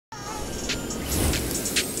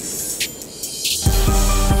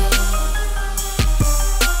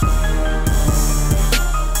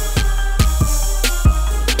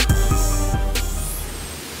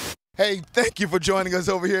Hey, thank you for joining us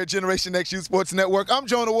over here at Generation Nexxt Youth Sports Network. I'm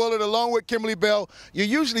Jonah Willard along with Kimberly Bell. You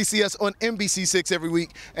usually see us on NBC6 every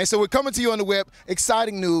week, and so we're coming to you on the web.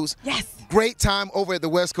 Exciting news. Yes. Great time over at the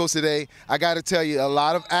West Coast today. I got to tell you, a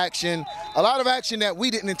lot of action that we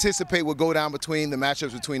didn't anticipate would go down between the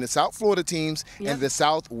matchups between the South Florida teams and the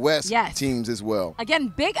Southwest teams as well. Again,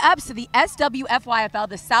 big ups to the SWFYFL,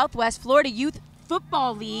 the Southwest Florida Youth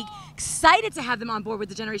Football League. Excited to have them on board with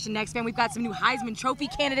the Generation Nexxt fan. We've got some new Heisman Trophy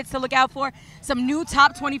candidates to look out for, some new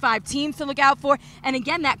top 25 teams to look out for, and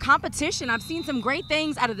again, that competition. I've seen some great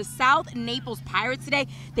things out of the South Naples Pirates today.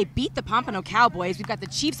 They beat the Pompano Cowboys. We've got the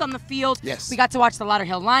Chiefs on the field. Yes. We got to watch the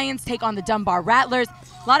Lauderhill Lions take on the Dunbar Rattlers.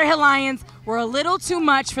 Lauderhill Lions were a little too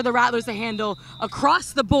much for the Rattlers to handle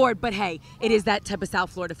across the board, but hey, it is that type of South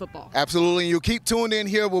Florida football. Absolutely. You keep tuned in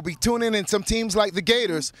here. We'll be tuning in some teams like the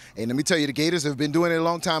Gators. And let me tell you, the Gators have been doing it a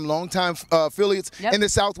long time affiliates in the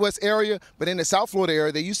Southwest area, but in the South Florida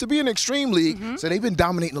area, they used to be an extreme league, so they've been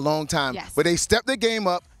dominating a long time. Yes. But they stepped their game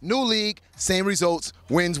up, new league, same results,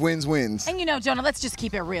 wins, wins, wins. And you know, Jonah, let's just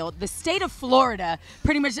keep it real. The state of Florida,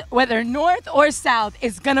 pretty much whether north or south,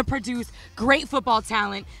 is going to produce great football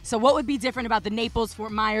talent. So what would be different about the Naples,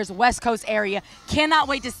 Fort Myers, West Coast area? Cannot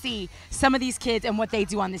wait to see some of these kids and what they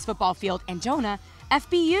do on this football field. And Jonah,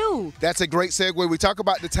 FBU. That's a great segue. We talk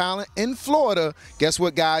about the talent in Florida. Guess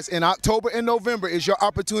what, guys? In October and November is your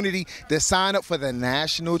opportunity to sign up for the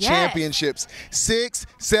national championships. 6th,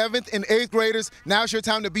 7th, and 8th graders, now's your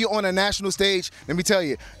time to be on a national stage. Let me tell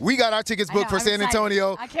you, we got our tickets booked for San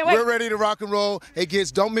Antonio. I can't wait. We're ready to rock and roll. Hey,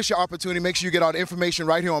 kids, don't miss your opportunity. Make sure you get all the information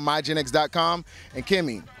right here on mygenx.com. And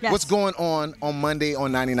Kimmy, what's going on Monday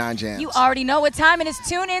on 99 Jams? You already know what time it is.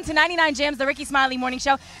 Tune in to 99 Jams, the Ricky Smiley Morning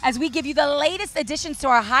Show, as we give you the latest edition to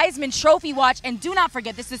our Heisman Trophy watch. And do not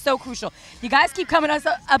forget, this is so crucial. You guys keep coming up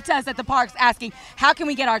to us at the parks asking, how can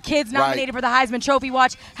we get our kids nominated for the Heisman Trophy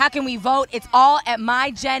watch? How can we vote? It's all at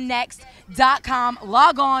mygennext.com.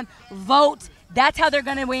 Log on, vote. That's how they're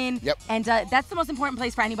going to win. Yep. And that's the most important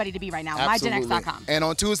place for anybody to be right now, mygennext.com. And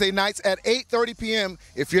on Tuesday nights at 8:30 p.m.,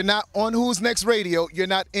 if you're not on Who's Next Radio, you're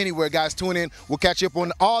not anywhere, guys. Tune in. We'll catch you up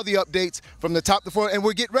on all the updates from the top to floor, and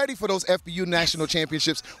we'll get ready for those FBU National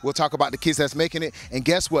Championships. We'll talk about the kids that's making it. And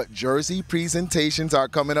guess what? Jersey presentations are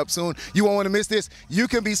coming up soon. You won't want to miss this. You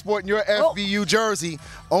can be sporting your FBU jersey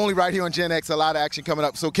only right here on Gen X. A lot of action coming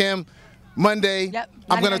up. So, Kim, Monday,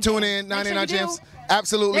 I'm going to tune in, 99 Jams.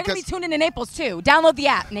 Absolutely. They're going to be tuning in Naples, too. Download the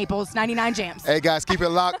app, Naples 99 Jams. Hey, guys, keep it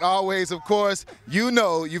locked always, of course. You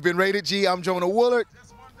know you've been rated G. I'm Jonah Willard.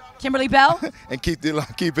 Kimberly Bell. And keep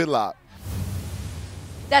it locked.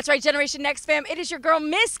 That's right, Generation Nexxt fam. It is your girl,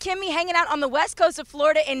 Miss Kimmy, hanging out on the west coast of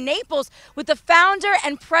Florida in Naples with the founder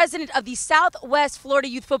and president of the Southwest Florida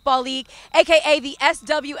Youth Football League, a.k.a. the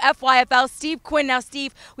SWFYFL, Steve Quinn. Now,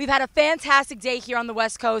 Steve, we've had a fantastic day here on the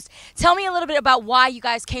West Coast. Tell me a little bit about why you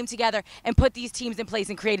guys came together and put these teams in place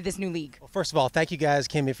and created this new league. Well, first of all, thank you guys,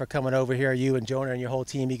 Kimmy, for coming over here. You and Jonah and your whole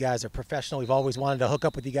team, you guys are professional. We've always wanted to hook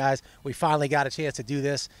up with you guys. We finally got a chance to do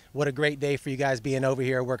this. What a great day for you guys being over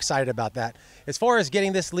here. We're excited about that. As far as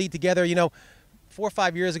getting this league together, you know, 4 or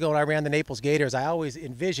 5 years ago when I ran the Naples Gators, I always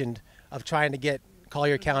envisioned of trying to get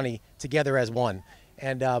Collier County together as one.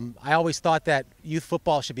 And I always thought that youth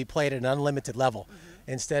football should be played at an unlimited level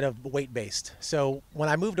instead of weight-based. So when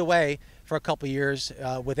I moved away for a couple of years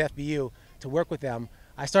with FBU to work with them,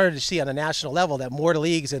 I started to see on a national level that more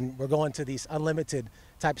leagues and we're going to these unlimited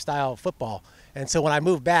type style football. And so when I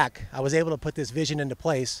moved back, I was able to put this vision into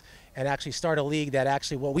place and actually start a league that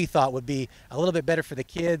actually what we thought would be a little bit better for the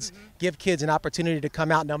kids, give kids an opportunity to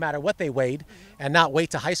come out no matter what they weighed and not wait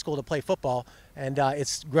to high school to play football. And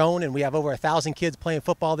it's grown, and we have over 1,000 kids playing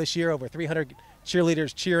football this year, over 300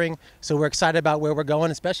 cheerleaders cheering. So we're excited about where we're going,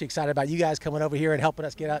 especially excited about you guys coming over here and helping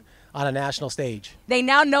us get out on a national stage. They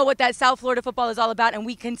now know what that South Florida football is all about, and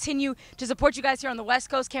we continue to support you guys here on the West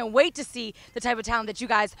Coast. Can't wait to see the type of talent that you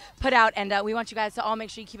guys put out, and we want you guys to all make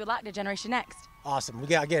sure you keep it locked to Generation Nexxt. Awesome.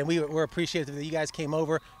 Again, we're appreciative that you guys came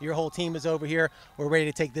over. Your whole team is over here. We're ready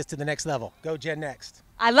to take this to the next level. Go Gen Nexxt.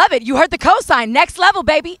 I love it. You heard the cosign. Next level,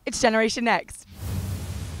 baby. It's Generation Nexxt.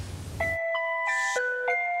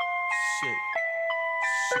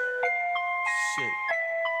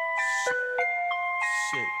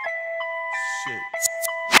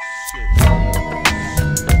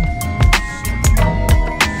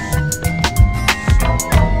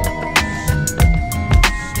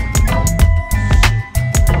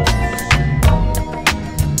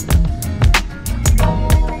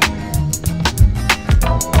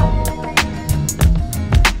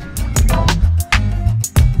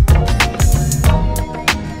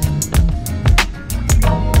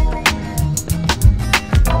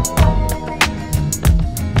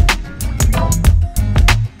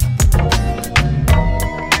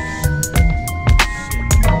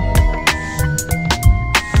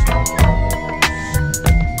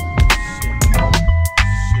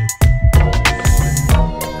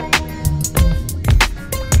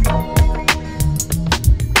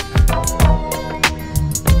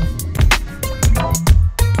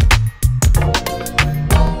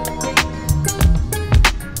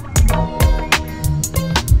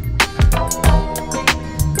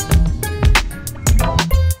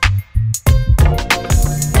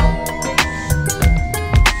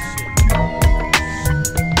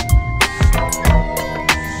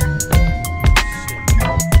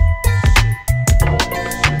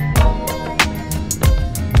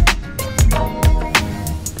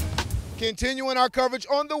 Continuing our coverage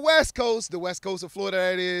on the West Coast of Florida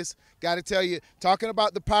that is. Got to tell you, talking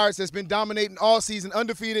about the Pirates that's been dominating all season,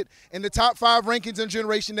 undefeated in the top 5 rankings in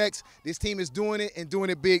Generation Nexxt. This team is doing it and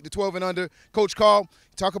doing it big, the 12 and under. Coach Carl,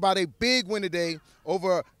 talk about a big win today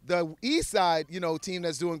over the East Side, team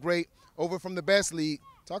that's doing great, over from the best league.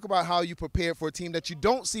 Talk about how you prepared for a team that you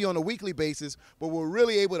don't see on a weekly basis, but were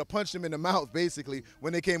really able to punch them in the mouth, basically,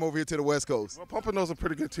 when they came over here to the West Coast. Well, Pompano's a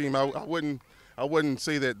pretty good team. I wouldn't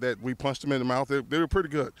say that we punched them in the mouth. They were pretty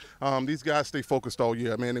good. These guys stay focused all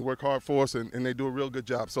year. Man, they work hard for us, and they do a real good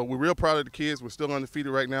job. So we're real proud of the kids. We're still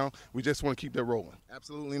undefeated right now. We just want to keep that rolling.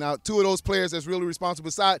 Absolutely. Now, 2 of those players that's really responsible,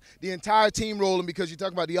 beside the entire team rolling, because you're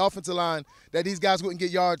talking about the offensive line, that these guys wouldn't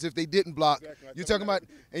get yards if they didn't block. Exactly.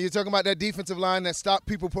 You're talking about that defensive line that stopped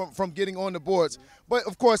people from getting on the boards. But,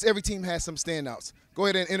 of course, every team has some standouts. Go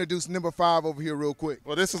ahead and introduce number 5 over here real quick.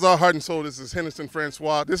 Well, this is our heart and soul. This is Henderson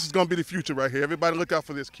Francois. This is going to be the future right here. Everybody look out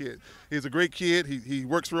for this kid. He's a great kid. He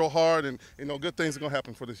works real hard, and good things are going to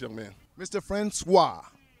happen for this young man. Mr. Francois,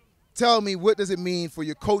 tell me, what does it mean for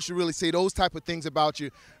your coach to really say those type of things about you,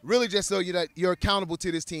 really just so that you're accountable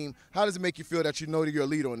to this team? How does it make you feel that you know that you're a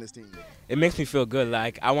leader on this team? It makes me feel good.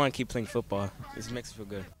 Like, I want to keep playing football. This makes me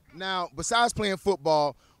feel good. Now, besides playing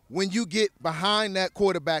football, when you get behind that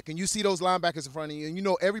quarterback and you see those linebackers in front of you,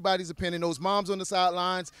 and everybody's depending, those moms on the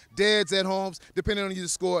sidelines, dads at homes, depending on you to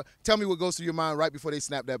score, tell me what goes through your mind right before they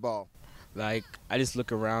snap that ball. Like, I just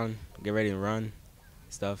look around, get ready to run,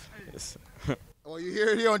 stuff. Well, you hear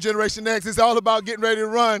it here on Generation Nexxt. It's all about getting ready to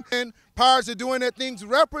run. And Pirates are doing their things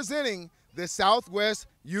representing the Southwest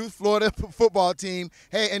Youth Florida football team.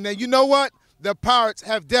 Hey, and then you know what? The Pirates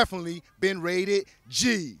have definitely been rated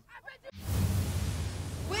G.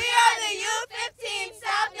 We are the U15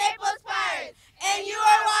 South Naples Pirates, and you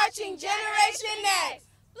are watching Generation Nexxt.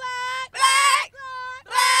 Black, black,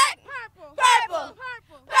 black, black, purple, purple.